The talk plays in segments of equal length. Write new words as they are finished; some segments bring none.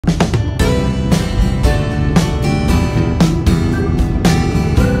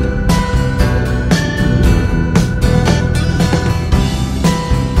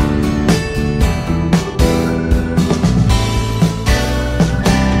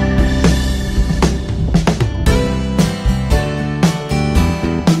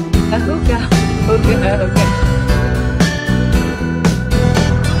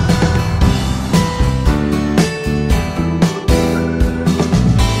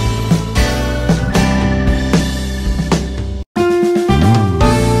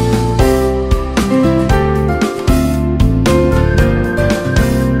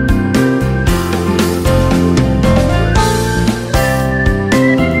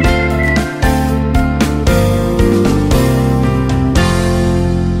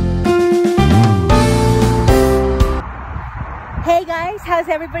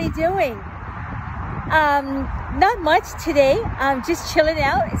you doing? Not much today. I'm just chilling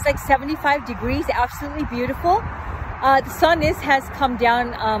out. It's like 75 degrees, absolutely beautiful. The sun has come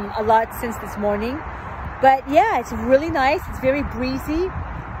down a lot since this morning, but yeah, it's really nice. It's very breezy.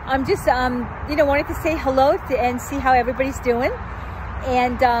 I'm just wanted to say hello and see how everybody's doing.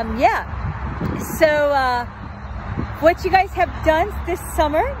 And yeah, so what you guys have done this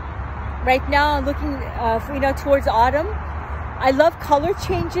summer? Right now I'm looking towards autumn. I love color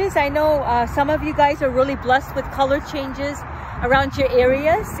changes. I know some of you guys are really blessed with color changes around your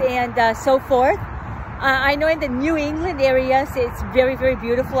areas and so forth. I know in the New England areas, it's very, very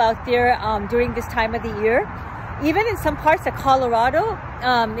beautiful out there during this time of the year. Even in some parts of Colorado,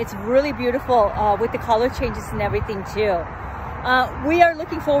 it's really beautiful with the color changes and everything too. We are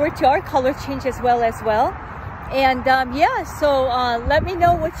looking forward to our color change as well. And yeah, so let me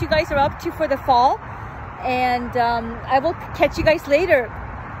know what you guys are up to for the fall. And I will catch you guys later.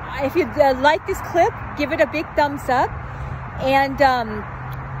 If you like this clip, give it a big thumbs up. And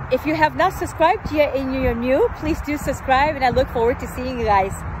if you have not subscribed yet and you're new, please do subscribe. And I look forward to seeing you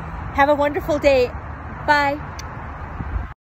guys. Have a wonderful day. Bye.